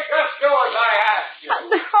 Mary, just do as I asked you.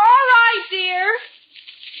 All right, dear.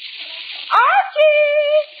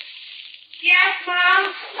 Archie! Yes, Mom?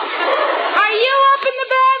 Are you up in the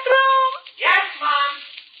bathroom? Yes, Mom.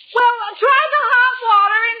 Well, try the hot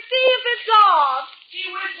water and see if it's off. See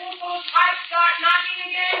which will those pipes start knocking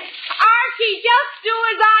again? Archie, just do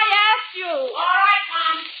as I asked you. All right,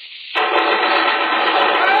 Mom.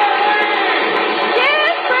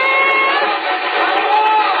 Yes, Fred?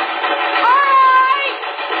 All right.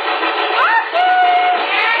 Archie!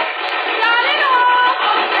 Yes? Shut it off.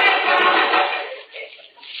 Okay, Mom.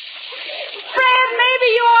 Fred, maybe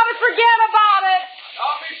you ought to forget about it.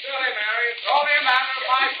 Don't be silly, Mary. It's only a matter of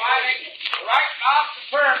my finding the right knob to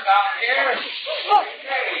turn down here. Look.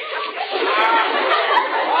 Okay.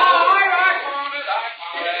 I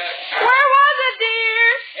found it. Where was it, dear?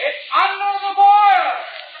 It's under the boiler.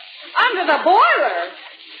 Under the boiler?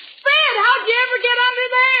 Fred, how'd you ever get under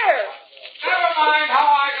there? Never mind how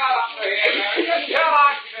I got under here, Mary. Just tell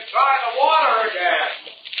Archie to try the water again.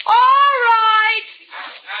 All right.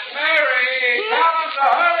 And Mary, tell him to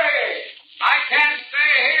hurry. I can't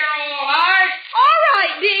stay here all night. All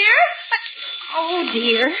right, dear. Oh,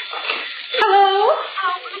 dear. Hello?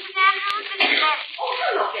 Oh, Mrs. Andrews, this is Betty. Oh,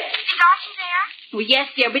 hello, Betty. Is Archie there? Well, yes,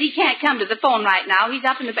 dear, but he can't come to the phone right now. He's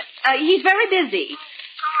up in the... he's very busy.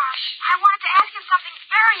 Gosh, I wanted to ask him something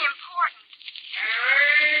very important.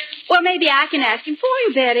 Well, maybe I can ask him for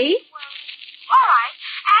you, Betty. All right.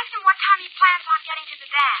 Ask him what time he plans on getting to the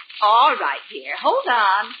dance. All right, dear. Hold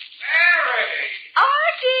on. Mary!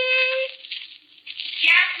 Archie!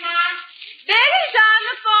 Yes, Mom? Betty's on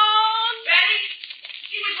the phone. Betty?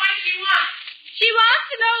 What does she want? She wants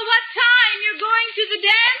to know what time you're going to the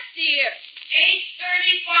dance, dear.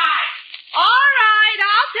 8:35. All right,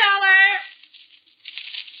 I'll tell her.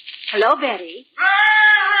 Hello, Betty.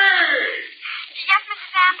 Mary! Yes,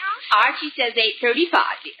 Mrs. Andrews? Archie says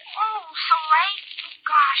 8:35, dear. Oh, so late? Oh,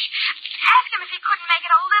 gosh. Ask him if he couldn't make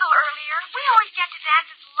it a little earlier. We always get to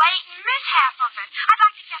dances late and miss half of it. I'd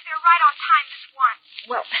like to get there right on time this once.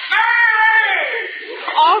 Well, Mary!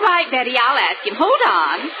 all right, Betty, I'll ask him. Hold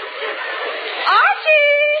on.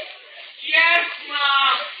 Archie! Yes,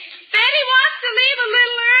 Mom. Betty wants to leave a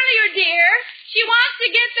little earlier, dear. She wants to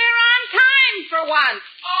get there on time for once.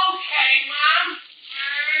 Okay, Mom.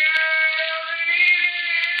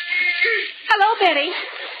 Hello, Betty.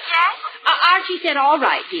 Yes? Archie said all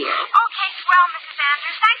right, dear. Okay, swell, Mrs.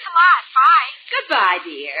 Andrews. Thanks a lot. Bye. Goodbye,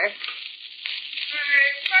 dear.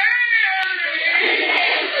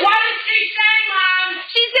 What did she say, Mom?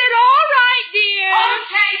 She said all right, dear.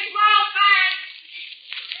 Okay, well, thanks.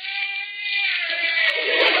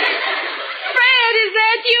 Fred, is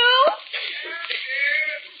that you?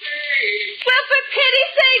 Well, for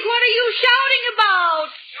pity's sake, what are you shouting about?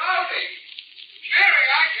 Shouting? Mary,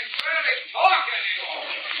 I can barely talk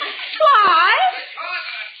anymore. Why? Because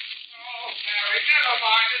Mary, never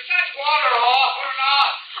mind. Is that water off or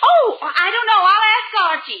not? Oh, I don't know. I'll ask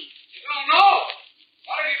Archie. You don't know?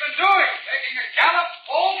 What have you been doing? Taking a gallop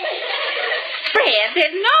home? Fred,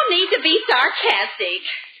 there's no need to be sarcastic.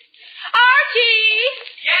 Archie!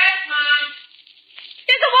 Yes, Mom.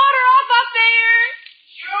 Is the water off up there?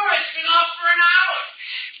 Sure, it's been off for an hour.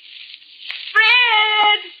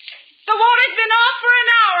 Fred! The water's been off for an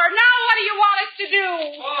hour. Now what do you want us to do?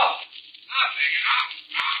 Oh, nothing.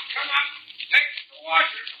 Now, come on. Take the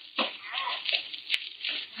washer.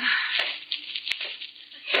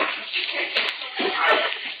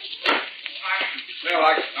 I'd still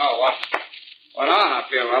like to know what went on up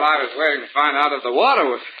here while I was waiting to find out if the water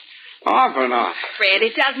was off or not. Fred,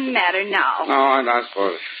 it doesn't matter now. No, I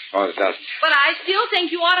suppose it doesn't. But I still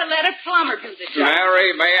think you ought to let a plumber do the job.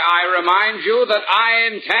 Mary, may I remind you that I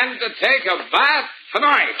intend to take a bath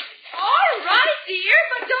tonight. All right, dear,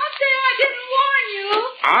 but don't say I didn't warn you.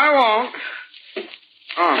 I won't.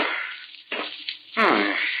 Oh.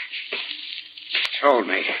 Oh. Told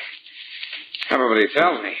me. Everybody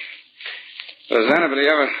tells me. Does anybody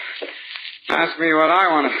ever ask me what I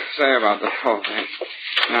want to say about the whole thing?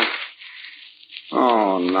 No.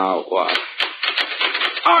 Oh, now what?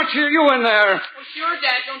 Archie, are you in there? Well, sure,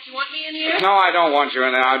 Dad. Don't you want me in here? No, I don't want you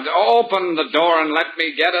in there. Open the door and let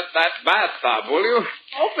me get at that bathtub, will you?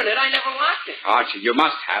 Open it. I never locked it. Archie, you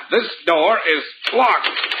must have. This door is locked.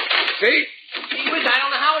 See? Gee whiz, I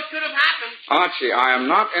don't know how it could have happened. Archie, I am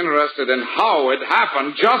not interested in how it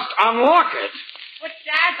happened. Just unlock it. But,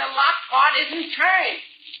 Dad, the lock part isn't turned.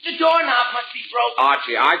 The doorknob must be broken.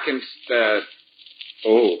 Archie, I can...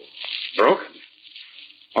 Oh, broken?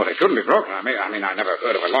 Oh, they couldn't be broken. I mean, I never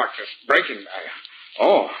heard of a lock just breaking.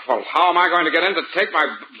 Well, how am I going to get in to take my...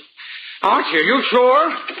 Archie, are you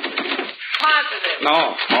sure? Positive.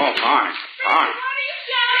 No. Oh, fine. Fine. What are you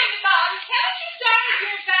shouting about? Haven't you started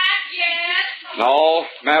your bath yet? No,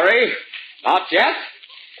 Mary, not yet.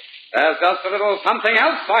 There's just a little something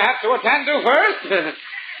else I have to attend to first.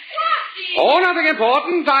 Oh, nothing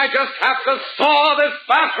important. I just have to saw this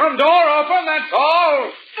bathroom door open, that's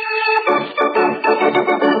all.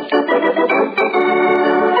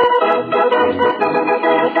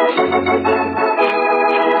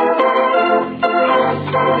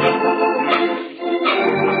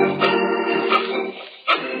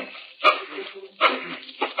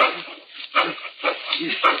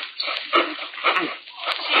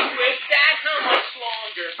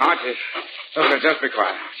 Archie, just be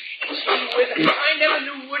quiet. Gee whiz, I never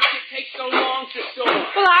knew wood could take so long to saw.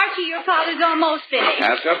 Well, Archie, your father's almost finished.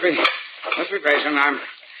 Yes, just be patient. I'm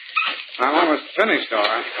almost finished, all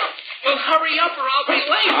right. Well, hurry up or I'll be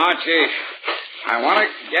late. Archie, I want to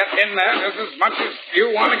get in there just as much as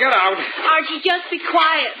you want to get out. Archie, just be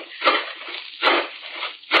quiet.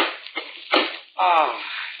 Oh,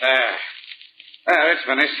 there. There, it's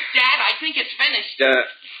finished. Dad, I think it's finished.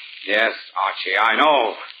 Yes, Archie, I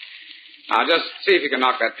know. Now, just see if you can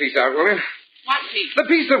knock that piece out, will you? What piece? The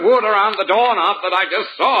piece of wood around the doorknob that I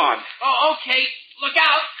just sawed. Oh, okay. Look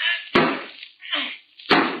out.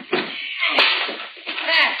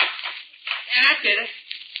 There. Yeah, that did it.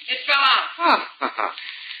 It fell out.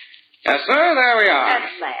 Yes, sir, there we are. At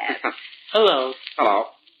last. Hello. Hello.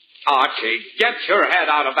 Archie, get your head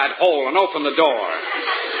out of that hole and open the door.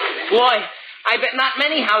 Boy, I bet not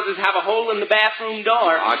many houses have a hole in the bathroom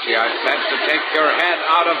door. Archie, I said to take your head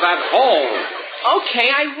out of that hole. Okay,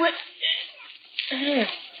 I would...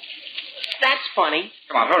 That's funny.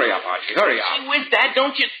 Come on, hurry up, Archie, hurry up. Gee whiz, Dad,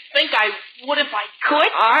 don't you think I would if I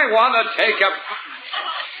could? I want to take a...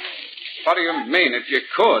 What do you mean, if you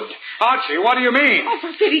could? Archie, what do you mean? Oh,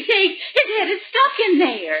 for pity's sake, his head is stuck in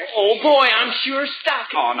there. Oh, boy, I'm sure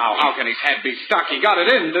stuck. Oh, now, how can his head be stuck? He got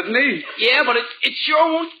it in, didn't he? Yeah, but it sure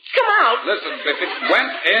won't come out. Listen, if it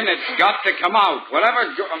went in, it's got to come out. Whatever...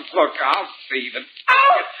 Look, I'll see that...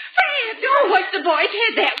 Oh, Fred, don't push the boy's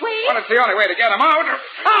head that way. Well, it's the only way to get him out.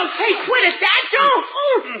 Oh, say, quit it, Dad, don't.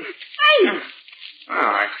 Oh, hey.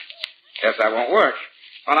 All right. Guess that won't work.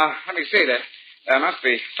 Well, now, let me see. There must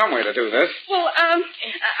be some way to do this. Well,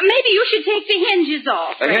 maybe you should take the hinges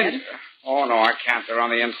off. The hinge? Oh, no, I can't. They're on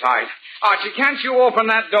the inside. Archie, can't you open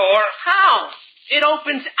that door? How? It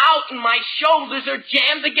opens out and my shoulders are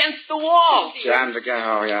jammed against the wall. Jammed again?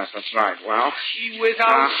 Oh, yes, that's right. Well... Gee whiz,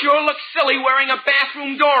 I'll sure look silly wearing a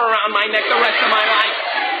bathroom door around my neck the rest of my life.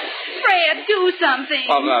 Fred, do something.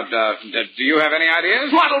 Well, do you have any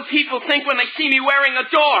ideas? What'll people think when they see me wearing a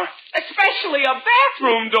door? Especially a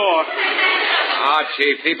bathroom door.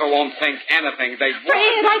 Archie, people won't think anything. They won't.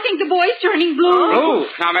 Fred, I think the boy's turning blue. Blue?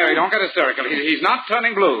 Now, Mary, don't get hysterical. He's not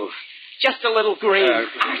turning blue. Just a little green.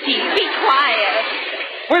 Archie, be quiet.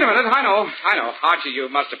 Wait a minute. I know. Archie, you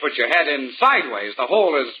must have put your head in sideways. The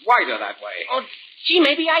hole is wider that way. Oh, gee,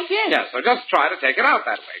 maybe I did. Yeah, so just try to take it out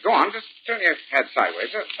that way. Go on, just turn your head sideways.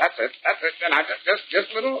 That's it. And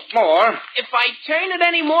just a little more. If I turn it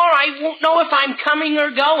any more, I won't know if I'm coming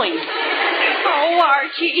or going. Oh,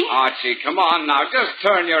 Archie. Archie, come on now. Just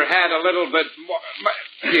turn your head a little bit more.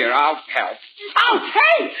 Here, I'll help. Oh,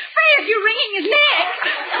 hey! Fred, you're wringing his neck.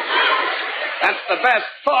 That's the best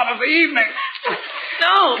thought of the evening.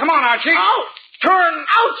 No. Come on, Archie. Oh. Turn.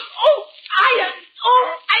 Ouch.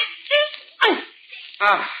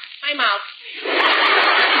 I'm out.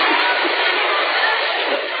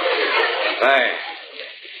 There.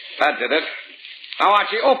 That did it. Now,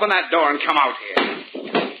 Archie, open that door and come out here.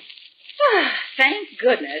 Thank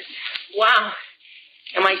goodness. Wow.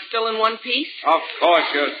 Am I still in one piece? Of course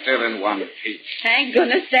you're still in one piece. Thank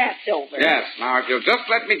goodness that's over. Yes. Now, if you'll just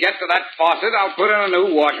let me get to that faucet, I'll put in a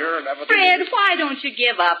new washer and everything. Fred, why don't you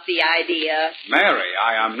give up the idea? Mary,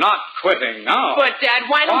 I am not quitting now. But, Dad,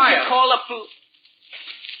 why don't you call up...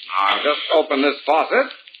 I'll just open this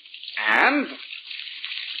faucet and...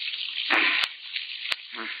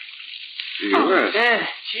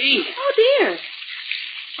 Gee. Oh, dear.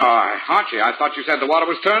 Archie, I thought you said the water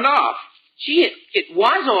was turned off. Gee, it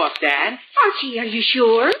was off, Dad. Archie, are you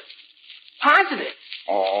sure? Positive.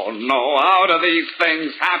 Oh, no. How do these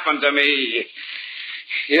things happen to me?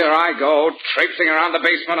 Here I go, traipsing around the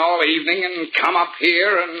basement all evening and come up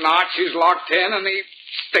here, and Archie's locked in, and he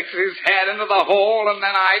sticks his head into the hole, and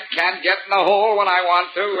then I can't get in the hole when I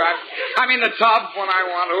want to. I mean the tub when I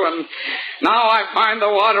want to, and now I find the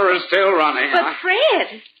water is still running. But,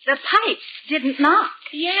 Fred, the pipes didn't knock.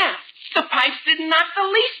 Yeah, the pipes didn't knock the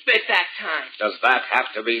least bit that time. Does that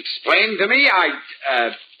have to be explained to me?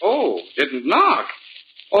 Didn't knock.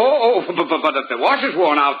 But if the washer's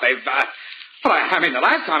worn out, they've... I mean, the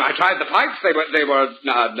last time I tried the pipes, they were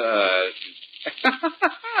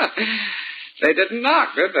they didn't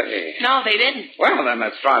knock, did they? No, they didn't. Well, then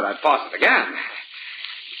let's try that faucet again.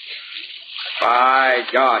 By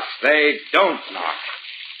gosh, they don't knock.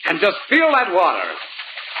 And just feel that water.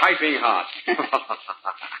 Piping hot.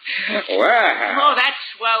 Well. Oh, that's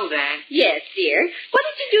swell, Dad. Yes, dear. What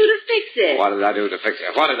did you do to fix it? What did I do to fix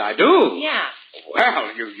it? What did I do? Yeah.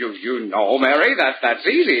 Well, you know, Mary, that's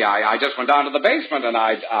easy. I just went down to the basement and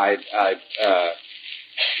I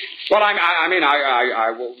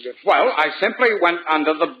simply went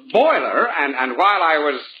under the boiler and while I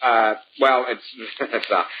was, it's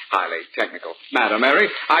a highly technical matter, Mary.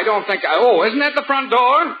 I don't think, isn't that the front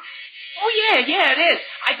door? Oh, yeah, it is.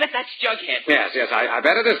 I bet that's Jughead. Yes, I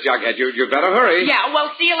bet it is Jughead. You better hurry. Yeah,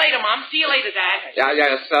 well, see you later, Mom. See you later, Dad.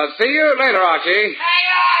 Yes, see you later, Archie. Hey,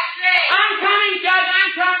 Archie! I'm coming, Jug,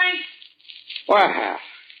 I'm coming. Well,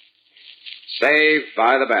 saved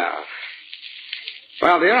by the bell.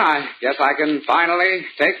 Well, dear, I guess I can finally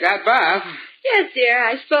take that bath. Yes, dear,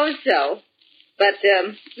 I suppose so. But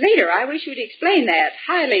later, I wish you'd explain that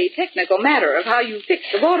highly technical matter of how you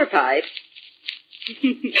fixed the water pipe.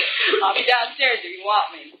 I'll be downstairs if you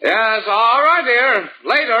want me. Yes, all right, dear.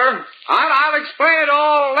 Later. I'll explain it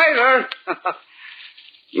all later.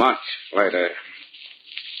 Much later.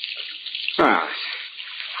 Ah,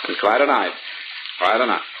 it's been quite a night.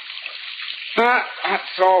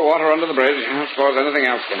 That's all water under the bridge. I suppose anything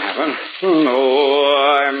else can happen. No,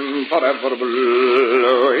 I'm forever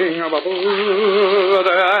blowing a bubble.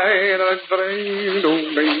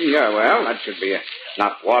 Yeah, well, that should be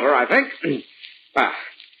enough water, I think.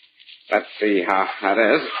 Let's see how that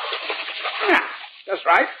is. Yeah, just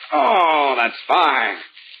right. Oh, that's fine.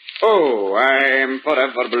 Oh, I'm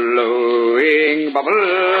forever blowing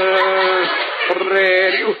bubbles.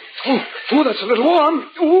 Oh, that's a little warm.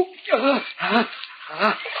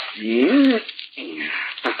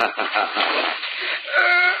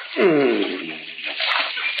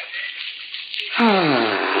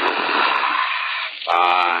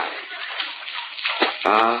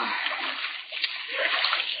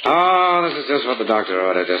 Oh, this is just what the doctor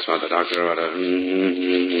ordered,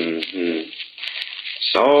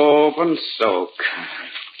 Soap and soak.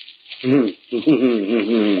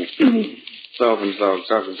 Soap and soak.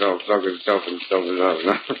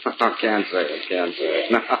 I can't say it.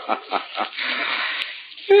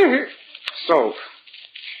 Soap.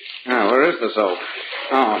 Now, where is the soap?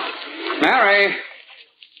 Oh, Mary!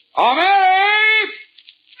 Oh, Mary!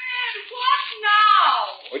 Fred, what now?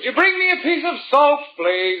 Would you bring me a piece of soap,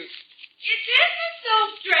 please? Is this a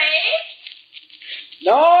soap tray?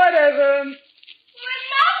 No, it isn't. Well, it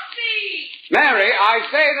must be. Mary, I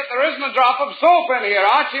say that there isn't a drop of soap in here.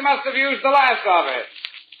 Archie must have used the last of it.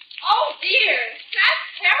 Oh, dear.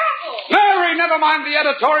 That's terrible. Mary, never mind the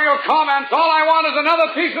editorial comments. All I want is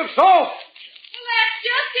another piece of soap. Well, that's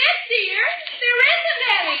just it, dear. There isn't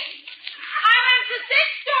any. I went to 6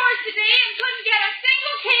 stores today and couldn't get a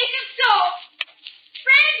single case of soap.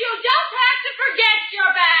 Fred, you'll just have to forget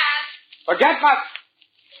your bath. Forget my...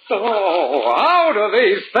 Oh, how do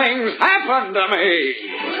these things happen to me?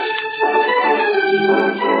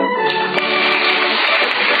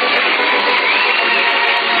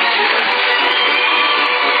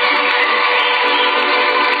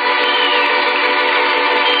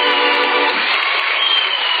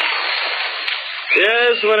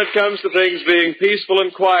 Yes, when it comes to things being peaceful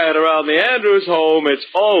and quiet around the Andrews home, it's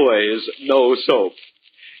always no soap.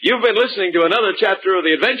 You've been listening to another chapter of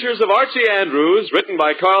The Adventures of Archie Andrews, written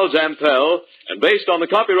by Carl Zampel and based on the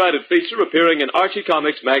copyrighted feature appearing in Archie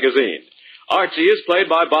Comics magazine. Archie is played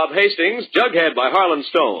by Bob Hastings, Jughead by Harlan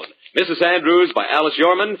Stone, Mrs. Andrews by Alice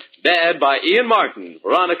Yorman, Dad by Ian Martin,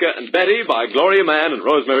 Veronica and Betty by Gloria Mann and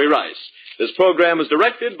Rosemary Rice. This program is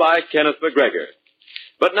directed by Kenneth McGregor.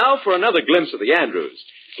 But now for another glimpse of the Andrews.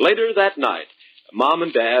 Later that night, Mom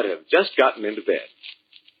and Dad have just gotten into bed.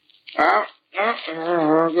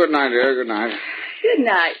 Good night, dear. Good night. Good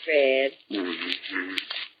night, Fred.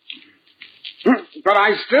 But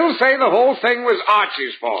I still say the whole thing was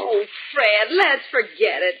Archie's fault. Oh, Fred, let's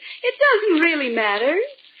forget it. It doesn't really matter.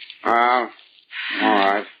 All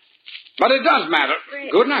right. But it does matter.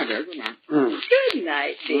 Fred. Good night, dear. Good night. Good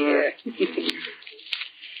night, dear.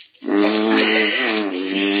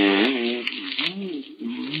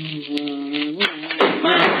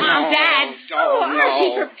 Dad. Oh, Archie,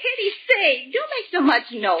 no. for pity's sake, don't make so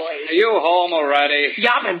much noise. Are you home already?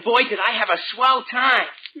 Yup, and boy, did I have a swell time.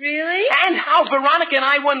 Really? And how Veronica and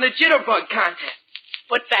I won the Jitterbug contest.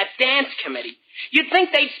 But that dance committee, you'd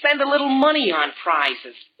think they'd spend a little money on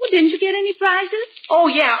prizes. Well, didn't you get any prizes? Oh,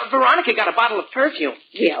 yeah, Veronica got a bottle of perfume.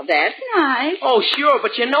 Well, that's nice. Oh, sure,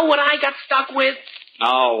 but you know what I got stuck with?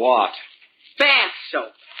 Oh, what? Bath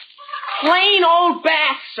soap. Plain old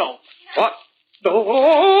bath soap. What?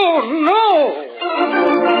 Oh, no!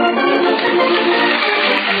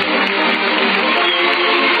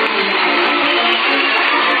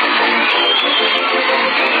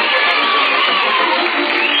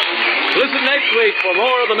 Listen next week for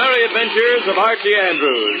more of the merry adventures of Archie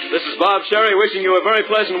Andrews. This is Bob Sherry wishing you a very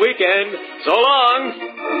pleasant weekend. So long.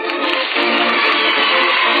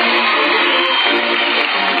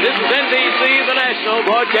 This is NBC, the National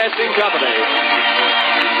Broadcasting Company.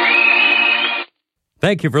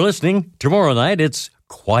 Thank you for listening. Tomorrow night, it's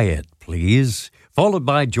Quiet, Please, followed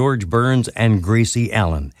by George Burns and Gracie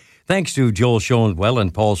Allen. Thanks to Joel Schoenwell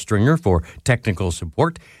and Paul Stringer for technical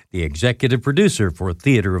support. The executive producer for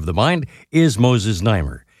Theater of the Mind is Moses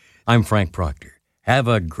Neimer. I'm Frank Proctor. Have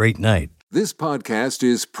a great night. This podcast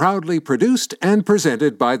is proudly produced and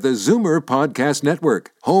presented by the Zoomer Podcast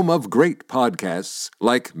Network, home of great podcasts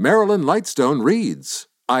like Marilyn Lightstone Reads,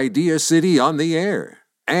 Idea City on the Air,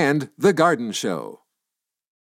 and The Garden Show.